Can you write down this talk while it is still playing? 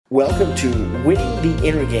Welcome to Winning the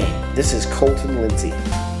Inner Game. This is Colton Lindsay.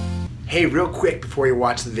 Hey, real quick before you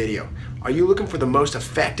watch the video. Are you looking for the most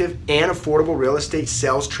effective and affordable real estate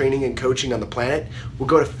sales training and coaching on the planet? Well,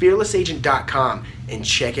 go to fearlessagent.com and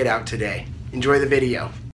check it out today. Enjoy the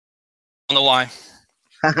video. On the why.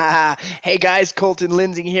 Hey guys, Colton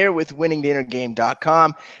Lindsay here with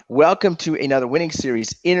winningtheinnergame.com. Welcome to another winning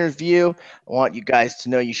series interview. I want you guys to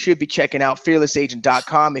know you should be checking out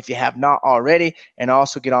fearlessagent.com if you have not already, and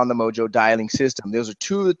also get on the Mojo dialing system. Those are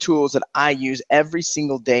two of the tools that I use every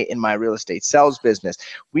single day in my real estate sales business.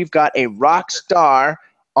 We've got a rock star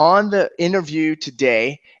on the interview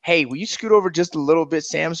today. Hey, will you scoot over just a little bit,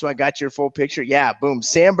 Sam, so I got your full picture? Yeah, boom.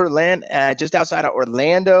 Sam Berlin, just outside of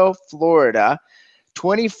Orlando, Florida.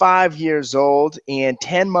 25 years old and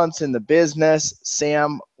 10 months in the business.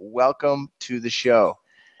 Sam, welcome to the show.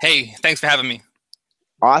 Hey, thanks for having me.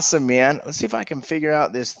 Awesome, man. Let's see if I can figure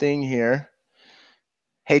out this thing here.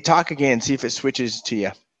 Hey, talk again. See if it switches to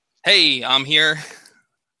you. Hey, I'm here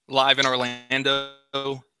live in Orlando.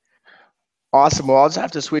 Awesome. Well, I'll just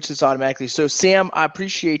have to switch this automatically. So, Sam, I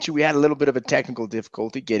appreciate you. We had a little bit of a technical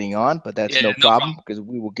difficulty getting on, but that's no problem because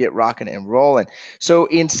we will get rocking and rolling. So,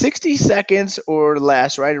 in 60 seconds or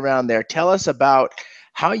less, right around there, tell us about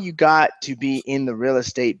how you got to be in the real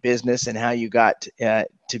estate business and how you got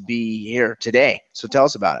to be here today. So, tell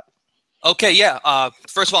us about it. Okay, yeah.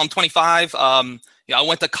 First of all, I'm 25. I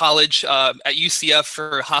went to college at UCF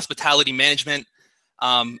for hospitality management.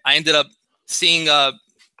 I ended up seeing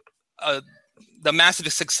the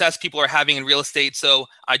massive success people are having in real estate. So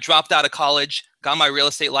I dropped out of college, got my real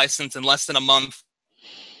estate license in less than a month,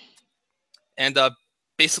 and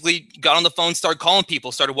basically got on the phone, started calling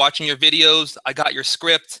people, started watching your videos. I got your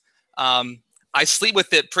script. I sleep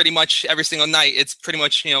with it pretty much every single night. It's pretty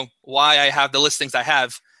much, why I have the listings I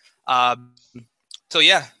have. So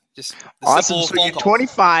yeah, just awesome. So you're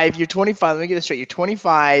 25, you're 25. Let me get this straight. You're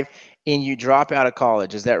 25 and you drop out of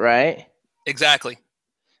college. Is that right? Exactly.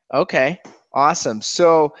 Okay. Awesome.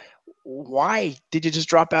 So why did you just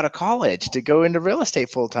drop out of college to go into real estate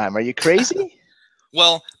full time? Are you crazy?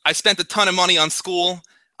 Well, I spent a ton of money on school.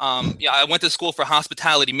 I went to school for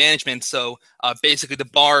hospitality management. So basically the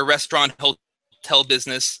bar, restaurant, hotel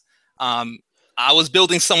business. I was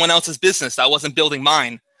building someone else's business. I wasn't building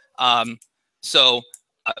mine. How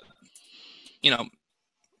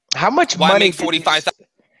much money? money? 45,000.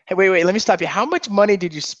 Hey, wait. Let me stop you. How much money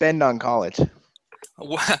did you spend on college?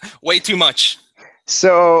 Way too much.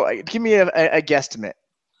 So give me a guesstimate.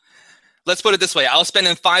 Let's put it this way. I was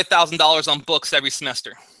spending $5,000 on books every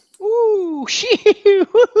semester. Ooh,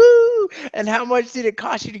 woo-hoo. And how much did it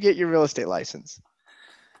cost you to get your real estate license?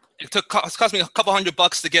 It cost me a couple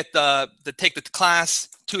 $100 to get to take the class,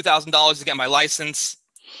 $2,000 to get my license.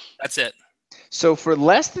 That's it. So for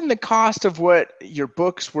less than the cost of what your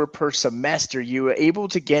books were per semester, you were able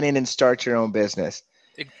to get in and start your own business.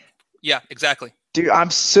 Yeah, exactly. Dude, I'm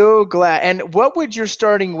so glad. And what would your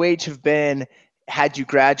starting wage have been had you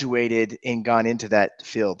graduated and gone into that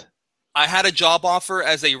field? I had a job offer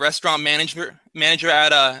as a restaurant manager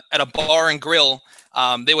at a bar and grill.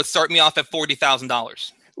 They would start me off at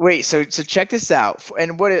 $40,000. Wait, so check this out.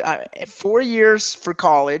 And 4 years for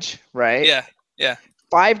college, right? Yeah.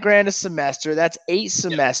 $5,000 a semester. That's 8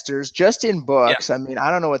 semesters just in books. Yeah. I mean,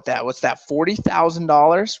 I don't know what's that?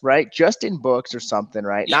 $40,000, right? Just in books or something,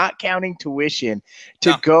 right? Yeah. Not counting tuition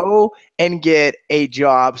to go and get a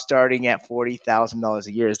job starting at $40,000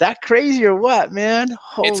 a year. Is that crazy or what, man?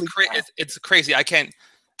 It's crazy. I don't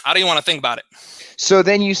even want to think about it. So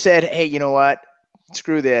then you said, hey, you know what?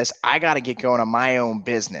 Screw this. I got to get going on my own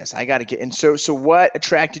business. And so what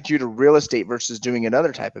attracted you to real estate versus doing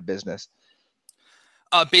another type of business?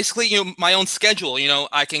 Basically, my own schedule.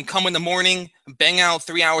 I can come in the morning, bang out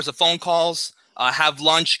 3 hours of phone calls, have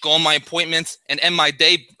lunch, go on my appointments, and end my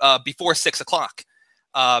day before 6 o'clock.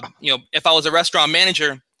 If I was a restaurant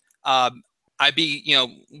manager, I'd be,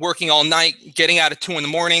 working all night, getting out at 2 in the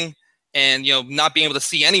morning, and not being able to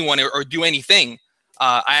see anyone or do anything.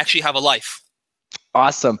 I actually have a life.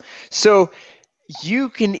 Awesome. So you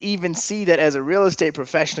can even see that as a real estate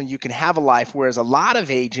professional, you can have a life, whereas a lot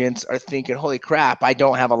of agents are thinking, holy crap, I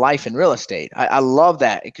don't have a life in real estate. I love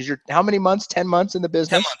that because you're how many months? 10 months in the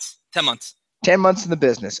business? 10 months. 10 months in the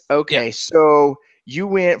business. Okay. Yeah. So you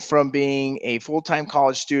went from being a full-time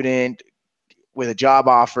college student with a job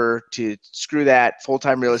offer to screw that,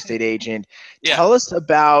 full-time real estate agent. Yeah. Tell us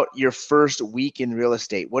about your first week in real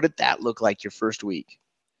estate. What did that look like your first week?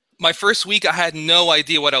 My first week, I had no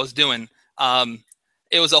idea what I was doing.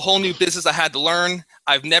 It was a whole new business I had to learn.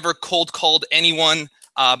 I've never cold called anyone.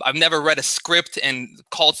 I've never read a script and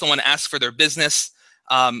called someone to ask for their business.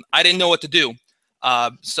 I didn't know what to do.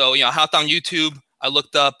 So, I hopped on YouTube. I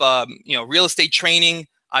looked up, real estate training.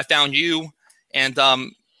 I found you, and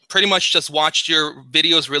pretty much just watched your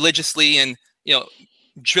videos religiously, and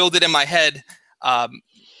drilled it in my head of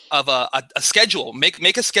a schedule.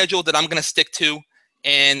 Make a schedule that I'm going to stick to,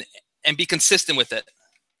 and be consistent with it.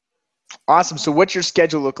 Awesome. So what's your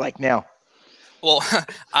schedule look like now? Well,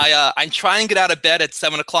 I try and get out of bed at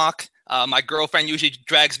 7 o'clock. My girlfriend usually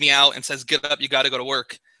drags me out and says, "Get up, you got to go to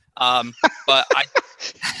work." But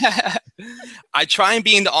I try and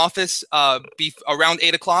be in the office be around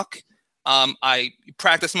 8 o'clock. I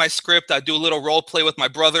practice my script. I do a little role play with my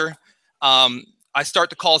brother. I start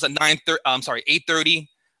the calls at 8:30.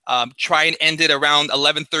 Try and end it around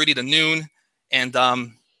 11:30 to noon, and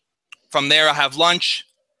from there I have lunch.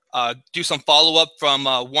 Do some follow-up from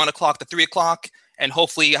 1 o'clock to 3 o'clock, and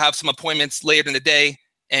hopefully have some appointments later in the day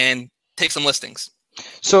and take some listings.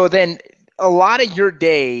 So then a lot of your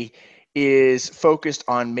day is focused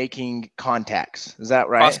on making contacts. Is that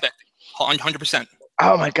right? Prospecting, 100%.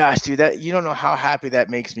 Oh my gosh, dude, you don't know how happy that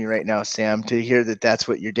makes me right now, Sam, to hear that that's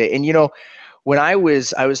what your day. And when I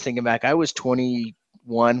was thinking back, I was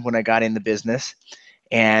 21 when I got in the business.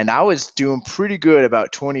 And I was doing pretty good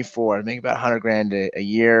about 24, making about 100 grand a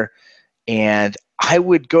year. And I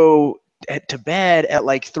would go to bed at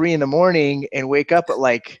like 3 in the morning and wake up at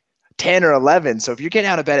like 10 or 11. So if you're getting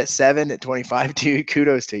out of bed at 7 at 25, dude,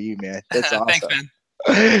 kudos to you, man. That's awesome. Thanks,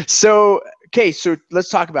 man. So let's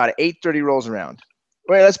talk about it. 8:30 rolls around.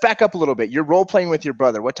 Wait, let's back up a little bit. You're role playing with your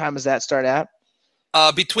brother. What time does that start at?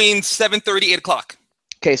 Between 7:30, 8 o'clock.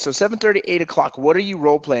 Okay, so 7:30, 8 o'clock, what are you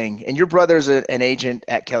role-playing? And your brother's an agent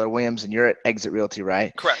at Keller Williams, and you're at Exit Realty,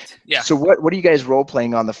 right? Correct, yeah. So what are you guys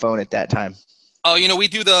role-playing on the phone at that time? Oh, we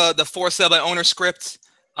do the for sale by owner script,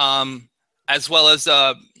 as well as,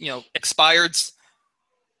 expireds.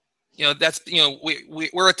 That's,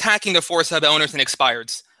 we're attacking the for sale by owners and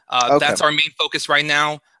expireds. Okay. That's our main focus right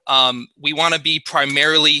now. We want to be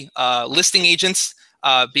primarily listing agents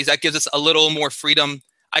because that gives us a little more freedom.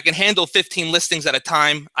 I can handle 15 listings at a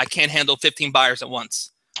time. I can't handle 15 buyers at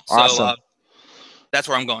once. Awesome. So that's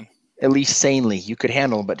where I'm going. At least sanely. You could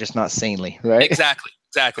handle them, but just not sanely, right? Exactly.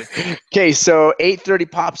 Okay, so 8:30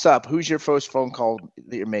 pops up. Who's your first phone call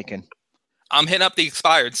that you're making? I'm hitting up the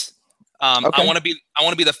expireds. Okay. I want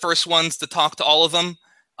to be the first ones to talk to all of them.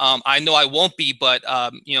 I know I won't be, but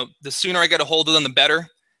the sooner I get a hold of them, the better.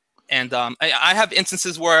 And I have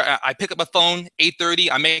instances where I pick up a phone, 8:30,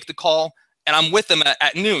 I make the call, and I'm with them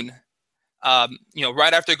at noon,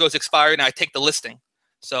 right after it goes expired, and I take the listing.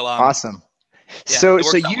 So awesome. Yeah, so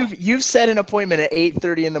you've set an appointment at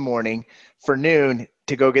 8:30 in the morning for noon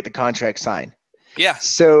to go get the contract signed. Yeah.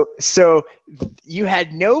 So you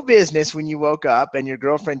had no business when you woke up and your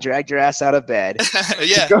girlfriend dragged your ass out of bed.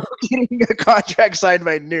 Yeah. To go getting a contract signed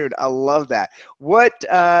by noon. I love that.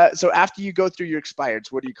 So after you go through your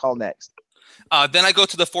expireds, what do you call next? Then I go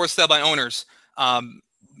to the for sale by owners.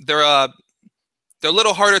 They're a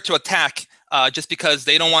little harder to attack just because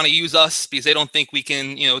they don't want to use us because they don't think we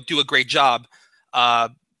can, do a great job.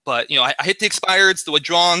 But I hit the expireds, the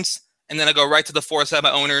withdrawals, and then I go right to the for sale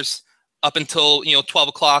by owners up until 12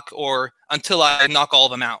 o'clock or until I knock all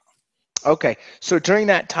of them out. Okay, so during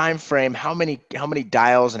that time frame, how many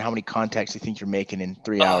dials and how many contacts do you think you're making in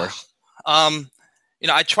 3 hours?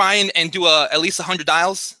 I try and do at least 100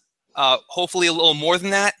 dials. Hopefully a little more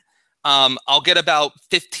than that. I'll get about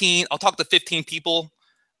 15. I'll talk to 15 people.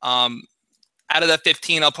 Out of that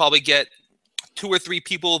 15, I'll probably get 2 or 3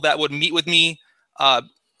 people that would meet with me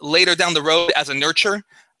later down the road as a nurture.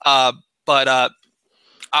 But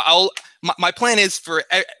my plan is for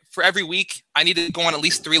every week, I need to go on at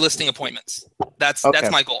least 3 listing appointments. That's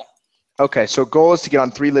my goal. Okay, so goal is to get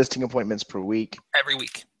on 3 listing appointments per week. Every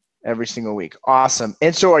week. Every single week. Awesome.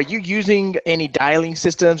 And so are you using any dialing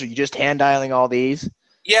systems or are you just hand dialing all these?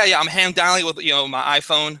 Yeah, I'm hand dialing with my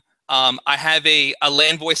iPhone. I have a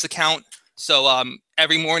land voice account, so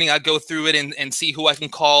every morning I go through it and see who I can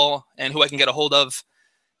call and who I can get a hold of,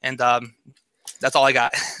 and that's all I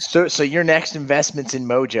got. So your next investment's in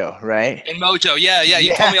Mojo, right? In Mojo, yeah.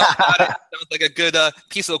 You told me all about it. Sounds like a good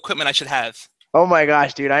piece of equipment I should have. Oh my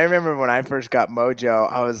gosh, dude! I remember when I first got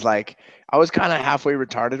Mojo, I was kind of halfway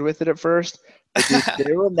retarded with it at first. But dude,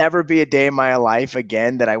 there will never be a day in my life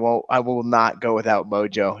again that I will not go without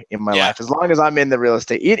Mojo in my life. As long as I'm in the real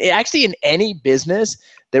estate, actually in any business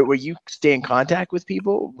where you stay in contact with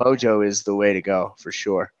people, Mojo is the way to go for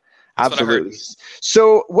sure. That's absolutely.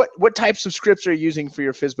 So what types of scripts are you using for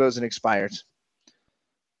your FSBOs and expireds?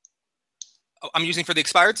 I'm using for the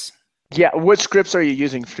expireds? Yeah. What scripts are you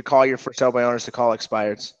using to call your for sale by owners to call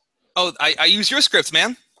expireds? Oh, I use your scripts,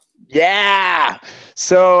 man. Yeah.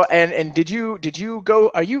 So, and did you go,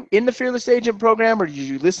 are you in the Fearless Agent program, or did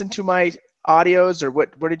you listen to my audios, or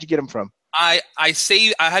where did you get them from? I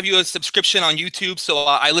say I have you a subscription on YouTube, so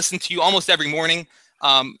I listen to you almost every morning.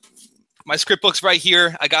 My script book's right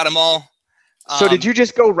here. I got them all. So did you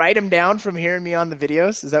just go write them down from hearing me on the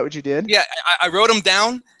videos? Is that what you did? Yeah, I wrote them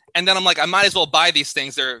down, and then I'm like, I might as well buy these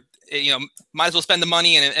things. They're, might as well spend the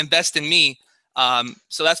money and invest in me.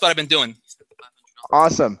 So that's what I've been doing.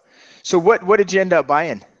 Awesome. So what did you end up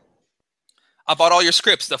buying? I bought all your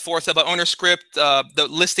scripts, the Fourth of an Owner script, the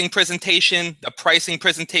listing presentation, the pricing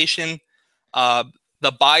presentation,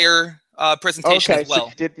 the buyer presentation as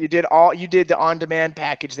well. So you did the on-demand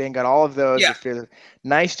package, then got all of those. Yeah.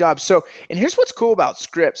 Nice job. So, and here's what's cool about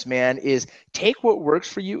scripts, man, is take what works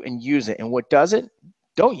for you and use it, and what doesn't,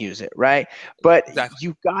 don't use it, right? But Exactly.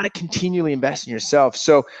 you've got to continually invest in yourself.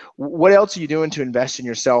 So what else are you doing to invest in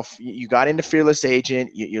yourself? You got into Fearless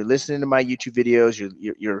Agent, you're listening to my YouTube videos,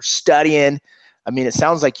 you're studying. I mean, it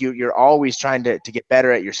sounds like you're always trying to get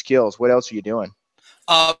better at your skills. What else are you doing?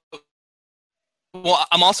 Well,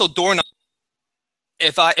 I'm also door knocking.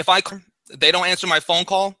 If they don't answer my phone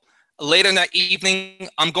call, later in that evening,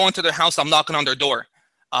 I'm going to their house, I'm knocking on their door.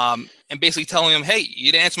 And basically telling them, hey,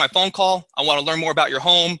 you didn't answer my phone call. I want to learn more about your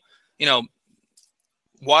home.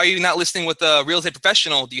 Why are you not listening with a real estate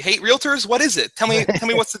professional? Do you hate realtors? What is it? Tell me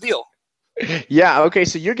what's the deal? Yeah. Okay.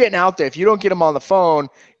 So you're getting out there. If you don't get them on the phone,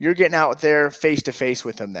 you're getting out there face to face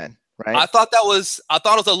with them then, right? I thought it was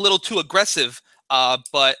a little too aggressive.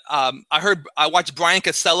 But I watched Brian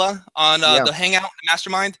Casella on the Hangout, the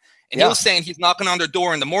Mastermind, and he was saying he's knocking on their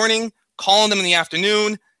door in the morning, calling them in the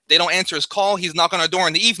afternoon. They don't answer his call. He's knocking on our door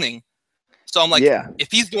in the evening. So I'm like,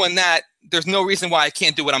 if he's doing that, there's no reason why I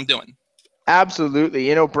can't do what I'm doing.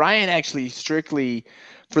 Absolutely. Brian actually strictly,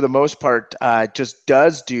 for the most part, just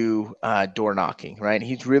does do door knocking, right?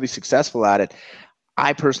 He's really successful at it.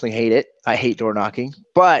 I personally hate it. I hate door knocking,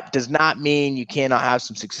 but does not mean you cannot have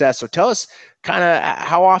some success. So tell us kind of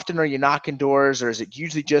how often are you knocking doors, or is it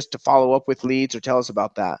usually just to follow up with leads, or tell us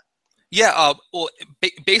about that? Yeah, well,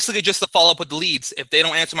 basically just to follow up with the leads. If they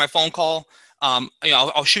don't answer my phone call,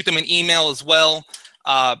 I'll shoot them an email as well.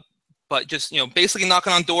 But just, basically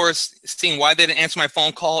knocking on doors, seeing why they didn't answer my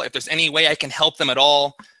phone call, if there's any way I can help them at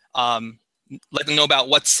all, let them know about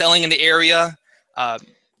what's selling in the area,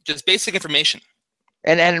 just basic information.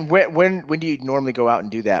 And when do you normally go out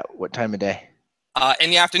and do that? What time of day? In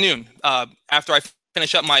the afternoon, after I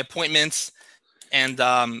finish up my appointments, and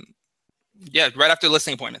right after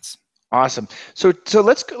listing appointments. Awesome. So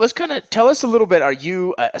let's kind of tell us a little bit. Are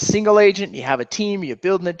you a single agent? You have a team? You're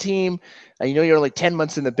building a team? You're only 10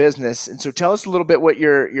 months in the business, and so tell us a little bit what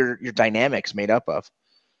your dynamics made up of.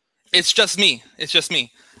 It's just me. Just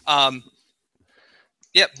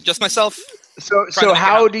myself. So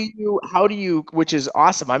how do you, which is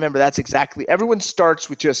awesome. I remember that's exactly, everyone starts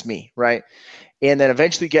with just me, right? And then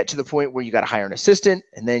eventually get to the point where you got to hire an assistant,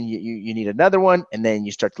 and then you need another one, and then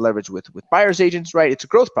you start to leverage with buyer's agents, right? It's a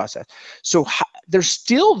growth process. So there's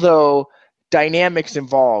still, though, dynamics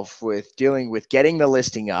involved with dealing with getting the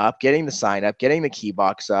listing up, getting the sign up, getting the key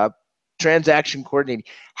box up, transaction coordinating.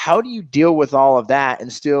 How do you deal with all of that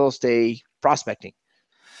and still stay prospecting?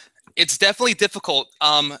 It's definitely difficult.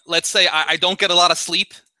 Let's say I don't get a lot of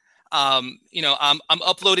sleep. I'm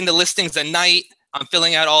uploading the listings at night. I'm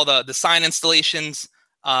filling out all the sign installations.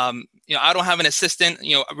 I don't have an assistant.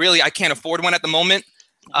 Really, I can't afford one at the moment.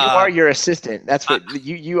 You are your assistant. That's what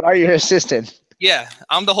you are, your assistant. Yeah,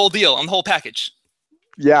 I'm the whole deal. I'm the whole package.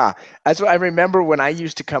 Yeah, that's what I remember when I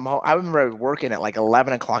used to come home. I remember working at like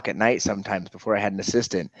 11 o'clock at night sometimes before I had an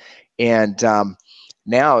assistant. And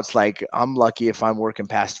now it's like I'm lucky if I'm working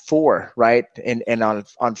past 4, right? And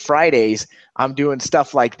on Fridays I'm doing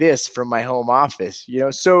stuff like this from my home office.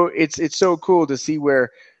 So it's so cool to see where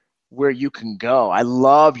you can go. I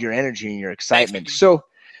love your energy and your excitement. So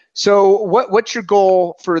what's your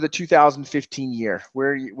goal for the 2015 year? Where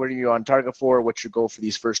are you on target for? What's your goal for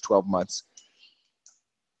these first 12 months?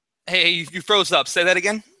 Hey, you froze up. Say that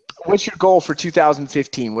again. What's your goal for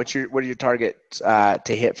 2015? What are your targets to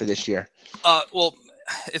hit for this year? Well,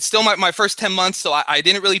 it's still my first 10 months, so I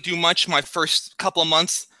didn't really do much my first couple of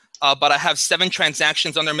months, but I have 7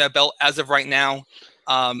 transactions under my belt as of right now.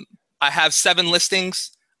 I have 7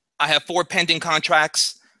 listings. I have 4 pending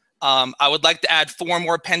contracts. I would like to add 4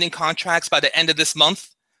 more pending contracts by the end of this month.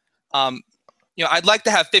 I'd like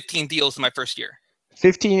to have 15 deals in my first year.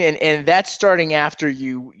 15, and that's starting after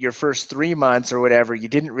your first 3 months or whatever. You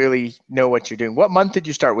didn't really know what you're doing. What month did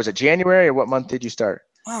you start? Was it January, or what month did you start?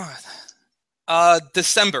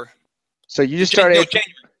 December. So you just started. No,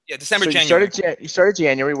 January. Yeah, December, So January. you started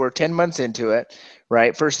January. We're 10 months into it,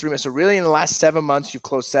 right? First 3 months. So really in the last 7 months, you've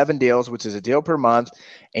closed 7 deals, which is a deal per month,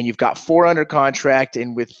 and you've got 4 under contract,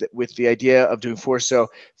 and with the idea of doing 4. So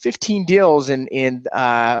 15 deals in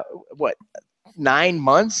what, 9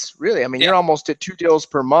 months? Really? I mean, you're almost at 2 deals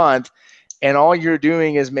per month, and all you're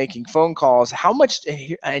doing is making phone calls. How much,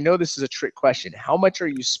 I know this is a trick question, how much are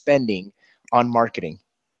you spending on marketing?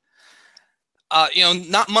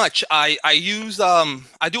 Not much. I use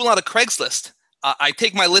I do a lot of Craigslist. I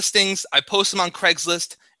take my listings, I post them on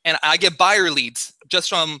Craigslist, and I get buyer leads just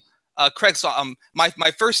from Craigslist.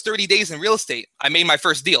 My first 30 days in real estate, I made my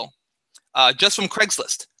first deal just from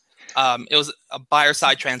Craigslist. It was a buyer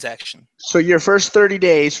side transaction. So your first 30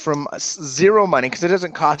 days from zero money, because it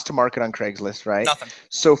doesn't cost to market on Craigslist, right? Nothing.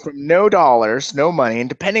 So from no dollars, no money, and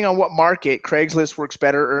depending on what market, Craigslist works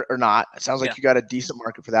better or not. It sounds like you got a decent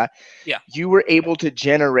market for that. Yeah. You were able to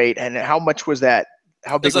generate, and how much was that?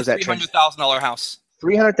 How big was that? $300,000 house.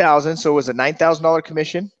 $300,000. So it was a $9,000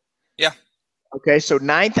 commission. Yeah. Okay, so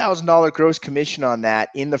 $9,000 gross commission on that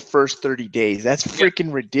in the first 30 days. That's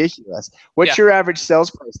freaking ridiculous. What's your average sales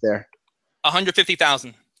price there?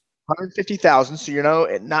 $150,000. $150,000. So you're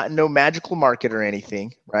no magical market or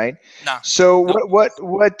anything, right? No. So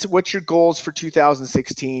what's your goals for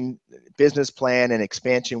 2016 business plan and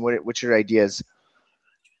expansion? What's your ideas?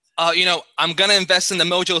 I'm gonna invest in the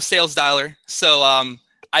Mojo sales dialer, so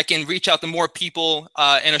I can reach out to more people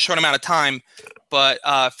in a short amount of time. But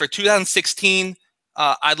for 2016,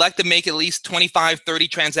 I'd like to make at least 25, 30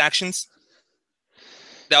 transactions.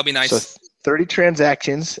 That would be nice. So 30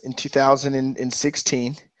 transactions in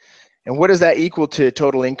 2016. And what does that equal to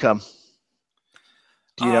total income?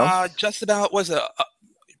 Do you know? Just about,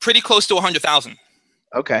 pretty close to 100,000.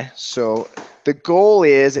 Okay. So the goal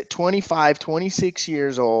is at 25, 26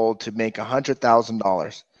 years old to make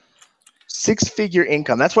 $100,000. 6-figure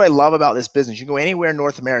income. That's what I love about this business. You can go anywhere in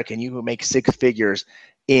North America and you can make 6 figures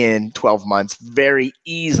in 12 months very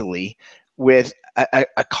easily with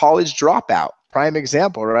a college dropout. Prime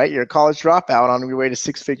example, right? You're a college dropout on your way to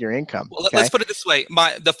 6-figure income. Well, let's put it this way.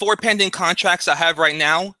 The 4 pending contracts I have right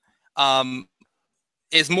now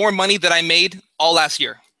is more money that I made all last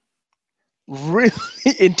year. Really?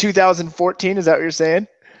 In 2014? Is that what you're saying?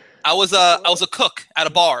 I was a cook at a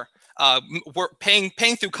bar. We're paying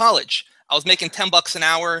through college. I was making $10 an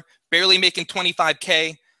hour, barely making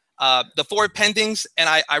 25K. The 4 pendings, and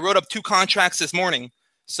I wrote up 2 contracts this morning.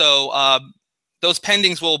 So those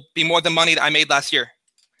pendings will be more than money that I made last year.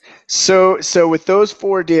 So with those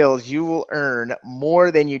 4 deals, you will earn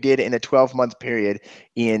more than you did in a 12-month period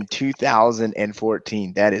in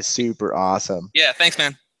 2014. That is super awesome. Yeah, thanks,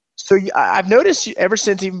 man. So I've noticed ever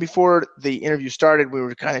since, even before the interview started, we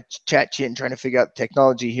were kind of chatting, trying to figure out the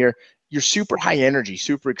technology here. You're super high energy,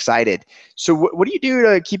 super excited. So what do you do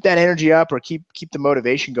to keep that energy up or keep the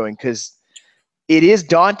motivation going? Because it is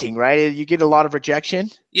daunting, right? You get a lot of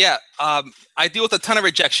rejection. Yeah, I deal with a ton of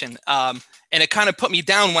rejection, and it kind of put me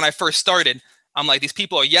down when I first started. I'm like, these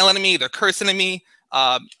people are yelling at me, they're cursing at me.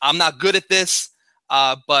 I'm not good at this.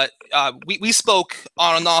 But we spoke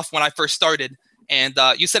on and off when I first started, and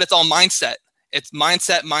you said it's all mindset. It's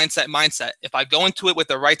mindset, mindset, mindset. If I go into it with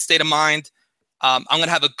the right state of mind, I'm going to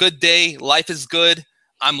have a good day. Life is good.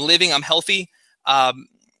 I'm living. I'm healthy.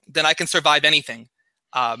 Then I can survive anything.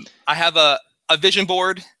 I have a vision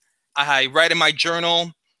board. I write in my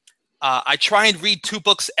journal. I try and read 2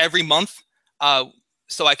 books every month,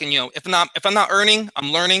 so I can, if I'm not earning,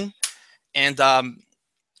 I'm learning, and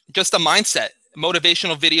just a mindset,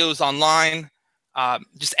 motivational videos online,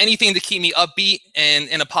 just anything to keep me upbeat and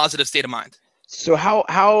in a positive state of mind. So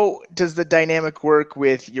how does the dynamic work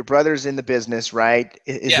with your brothers in the business, right?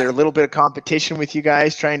 Is there a little bit of competition with you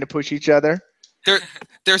guys trying to push each other?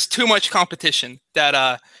 There's too much competition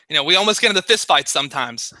that we almost get into fist fights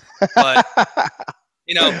sometimes. But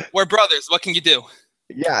we're brothers. What can you do?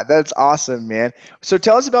 Yeah, that's awesome, man. So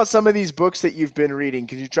tell us about some of these books that you've been reading,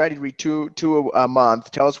 because you try to read two a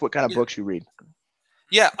month. Tell us what kind of books you read.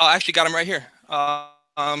 Yeah, I actually got them right here.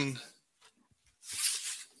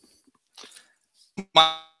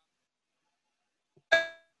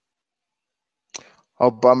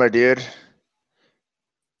 Oh, bummer, dude.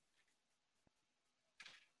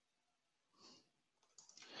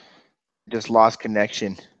 Just lost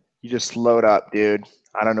connection. You just slowed up, dude.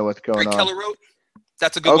 I don't know what's going on. Keller wrote.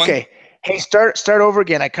 That's a good one. Okay. Hey, start over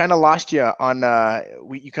again. I kind of lost you on.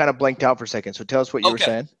 You kind of blanked out for a second. So tell us what you were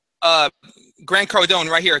saying. Grant Cardone,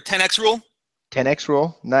 right here. 10X rule. 10X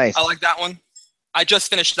rule. Nice. I like that one. I just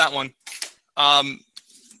finished that one.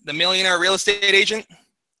 The Millionaire Real Estate Agent.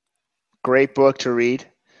 Great book to read.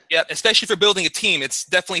 Yeah, especially for building a team. It's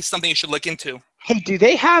definitely something you should look into. Hey, do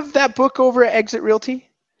they have that book over at Exit Realty?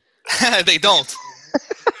 They don't.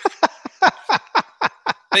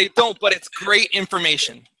 They don't, but it's great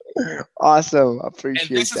information. Awesome. And Appreciate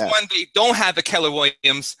this is that. one they don't have at Keller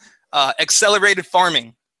Williams. Accelerated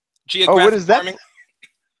Farming. What is that? Farming.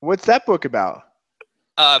 What's that book about?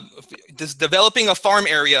 Just developing a farm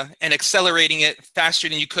area and accelerating it faster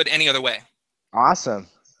than you could any other way. Awesome.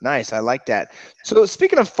 Nice. I like that. So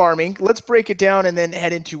speaking of farming, let's break it down and then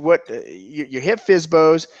head into what you hit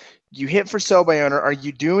FSBOs, you hit for sale by owner. Are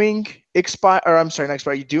you doing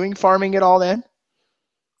are you doing farming at all then?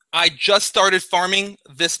 I just started farming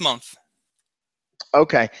this month.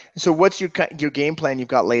 Okay. So what's your game plan you've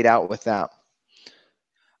got laid out with that?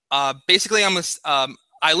 Basically,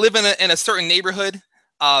 I live in a certain neighborhood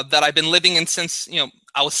that I've been living in since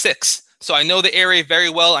I was 6. So I know the area very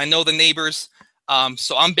well. I know the neighbors.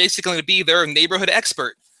 So I'm basically going to be their neighborhood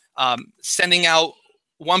expert, sending out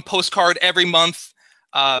one postcard every month,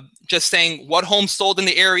 just saying what homes sold in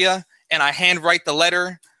the area, and I handwrite the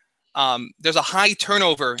letter. There's a high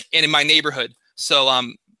turnover in my neighborhood,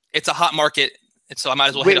 so it's a hot market, and so I might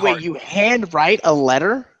as well hit it hard. Wait, you handwrite a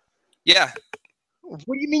letter? Yeah. What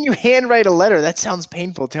do you mean you handwrite a letter? That sounds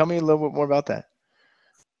painful. Tell me a little bit more about that.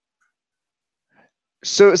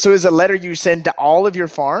 So is a letter you send to all of your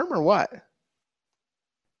farm or what?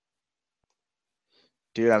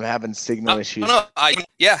 Dude, I'm having signal issues. No,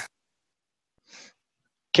 yeah.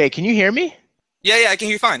 Okay, can you hear me? Yeah, I can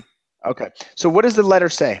hear you fine. Okay. So what does the letter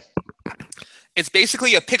say? It's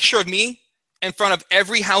basically a picture of me in front of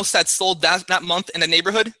every house that's sold that month in the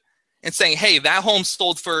neighborhood and saying, hey, that home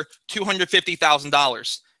sold for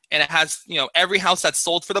 $250,000. And it has, every house that's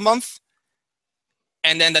sold for the month.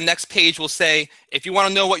 And then the next page will say, if you want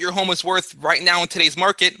to know what your home is worth right now in today's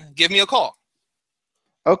market, give me a call.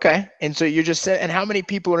 Okay. And so you're just saying, and how many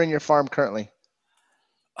people are in your farm currently?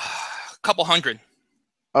 A couple hundred.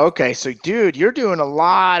 Okay. So dude, you're doing a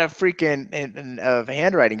lot of freaking of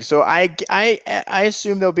handwriting. So I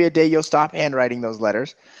assume there'll be a day you'll stop handwriting those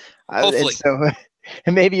letters. Hopefully.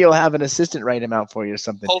 And maybe you'll have an assistant write them out for you or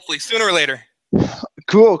something. Hopefully, sooner or later.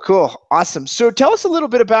 Cool. Awesome. So tell us a little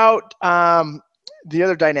bit about the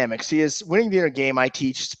other dynamics. See, is winning the inner game. I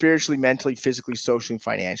teach spiritually, mentally, physically, socially, and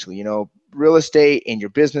financially. Real estate and your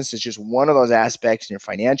business is just one of those aspects in your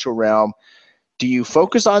financial realm. Do you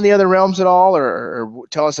focus on the other realms at all, or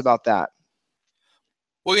tell us about that?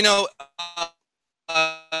 Well, me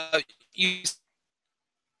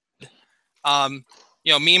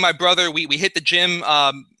and my brother, we hit the gym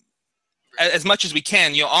as much as we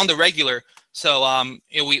can, on the regular. So,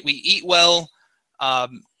 we eat well.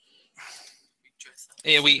 I'm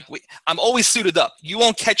always suited up. You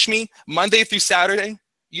won't catch me Monday through Saturday.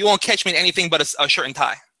 You won't catch me in anything but a shirt and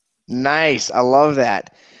tie. Nice. I love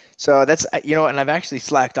that. So that's, and I've actually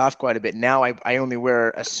slacked off quite a bit. Now I only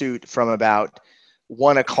wear a suit from about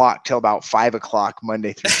 1 o'clock till about 5 o'clock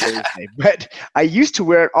Monday through Thursday. But I used to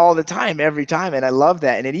wear it all the time, every time. And I love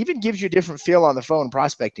that. And it even gives you a different feel on the phone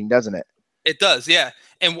prospecting, doesn't it? It does. Yeah.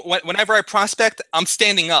 And whenever I prospect, I'm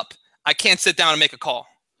standing up. I can't sit down and make a call.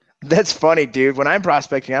 That's funny, dude. When I'm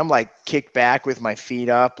prospecting, I'm like kicked back with my feet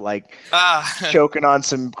up, like choking on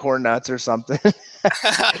some corn nuts or something.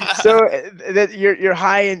 So that you're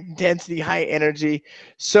high intensity, high energy.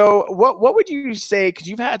 So what would you say? Because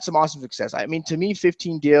you've had some awesome success. I mean, to me,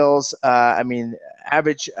 15 deals.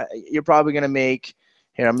 Average. You're probably going to make.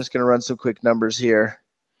 Here, I'm just going to run some quick numbers here.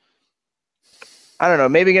 I don't know.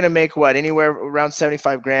 Maybe going to make what? Anywhere around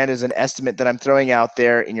 75 grand is an estimate that I'm throwing out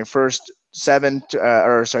there in your first 10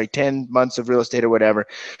 months of real estate or whatever.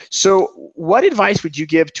 So what advice would you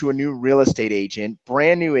give to a new real estate agent,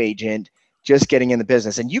 brand new agent, just getting in the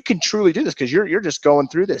business? And you can truly do this because you're just going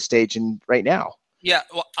through this stage right now. Yeah,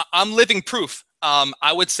 well, I'm living proof.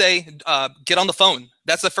 I would say get on the phone.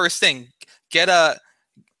 That's the first thing.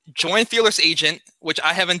 Join Fearless Agent, which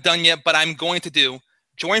I haven't done yet, but I'm going to do.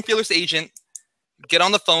 Join Fearless Agent. Get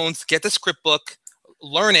on the phones. Get the script book.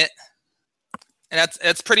 Learn it. And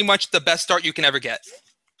that's pretty much the best start you can ever get.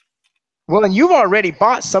 Well, and you've already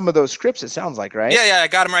bought some of those scripts, it sounds like, right? Yeah, I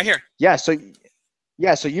got them right here.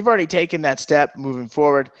 So you've already taken that step moving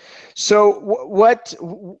forward. So what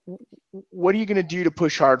are you going to do to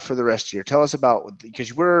push hard for the rest of the year? Tell us about,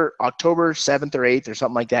 because we're October 7th or 8th or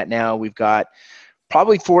something like that now. We've got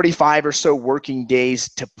probably 45 or so working days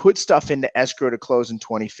to put stuff into escrow to close in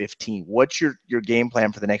 2015. What's your game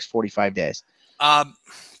plan for the next 45 days?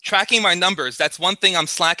 Tracking my numbers. That's one thing I'm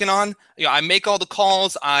slacking on. I make all the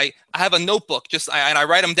calls. I have a notebook and I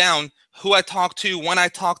write them down, who I talked to, when I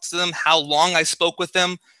talked to them, how long I spoke with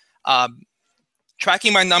them.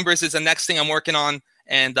 Tracking my numbers is the next thing I'm working on.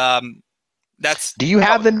 And Do you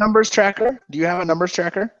have the numbers tracker? Do you have a numbers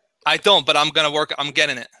tracker? I don't, but I'm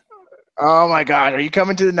getting it. Oh my God. Are you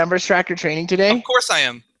coming to the numbers tracker training today? Of course I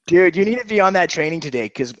am. Dude, you need to be on that training today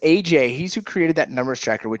because AJ, he's who created that numbers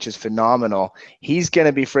tracker, which is phenomenal. He's going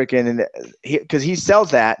to be freaking, because he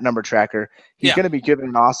sells that number tracker. He's going to be giving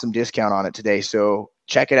an awesome discount on it today. So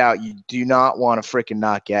check it out. You do not want to freaking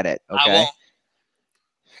not get it. Okay. I won't.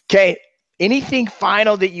 Okay. Anything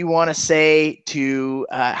final that you want to say to,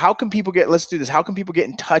 how can people let's do this. How can people get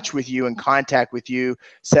in touch with you and contact with you,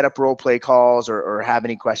 set up role play calls or have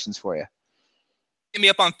any questions for you? Hit me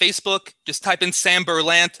up on Facebook. Just type in Sam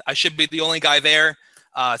Berlant. I should be the only guy there.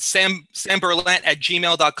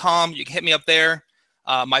 samberlant@gmail.com. You can hit me up there.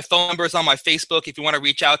 My phone number is on my Facebook if you want to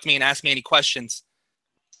reach out to me and ask me any questions.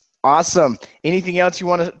 Awesome. Anything else you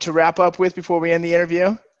want to wrap up with before we end the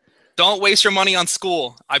interview? Don't waste your money on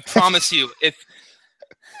school. I promise you. If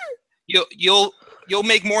you'll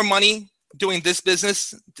make more money doing this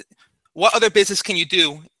business. What other business can you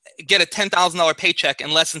do? Get a $10,000 paycheck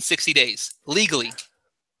in less than 60 days legally.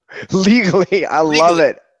 Legally. I love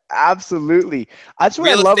it. Absolutely. That's what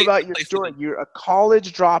I love about your story. You're a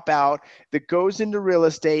college dropout that goes into real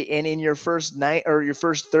estate, and in your first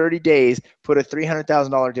 30 days, put a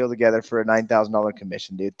 $300,000 deal together for a $9,000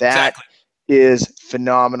 commission, dude. That is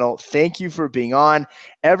phenomenal. Thank you for being on.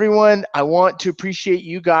 Everyone, I want to appreciate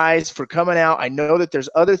you guys for coming out. I know that there's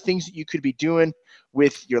other things that you could be doing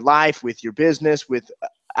with your life, with your business, with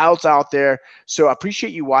out there. So I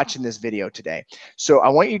appreciate you watching this video today. So I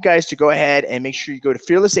want you guys to go ahead and make sure you go to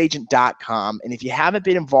fearlessagent.com. And if you haven't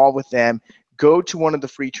been involved with them, go to one of the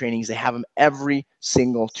free trainings. They have them every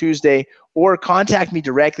single Tuesday, or contact me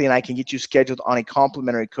directly and I can get you scheduled on a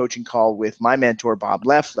complimentary coaching call with my mentor, Bob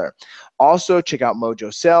Leffler. Also, check out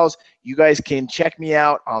Mojo Sales. You guys can check me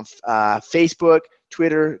out on Facebook,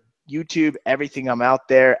 Twitter, YouTube, everything. I'm out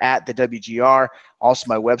there at the WGR. Also,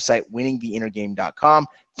 my website, winningtheinnergame.com.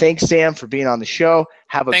 Thanks, Sam, for being on the show.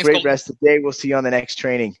 Have a great rest of the day. We'll see you on the next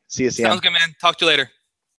training. See you, Sam. Sounds good, man. Talk to you later.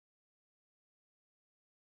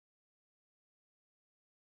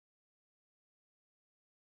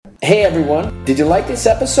 Hey everyone, did you like this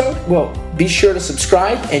episode? Well, be sure to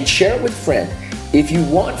subscribe and share it with a friend. If you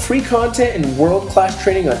want free content and world-class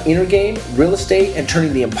training on inner game, real estate, and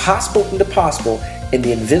turning the impossible into possible and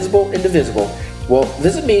the invisible into visible, well,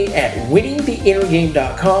 visit me at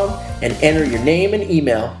winningtheinnergame.com and enter your name and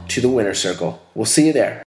email to the winner circle. We'll see you there.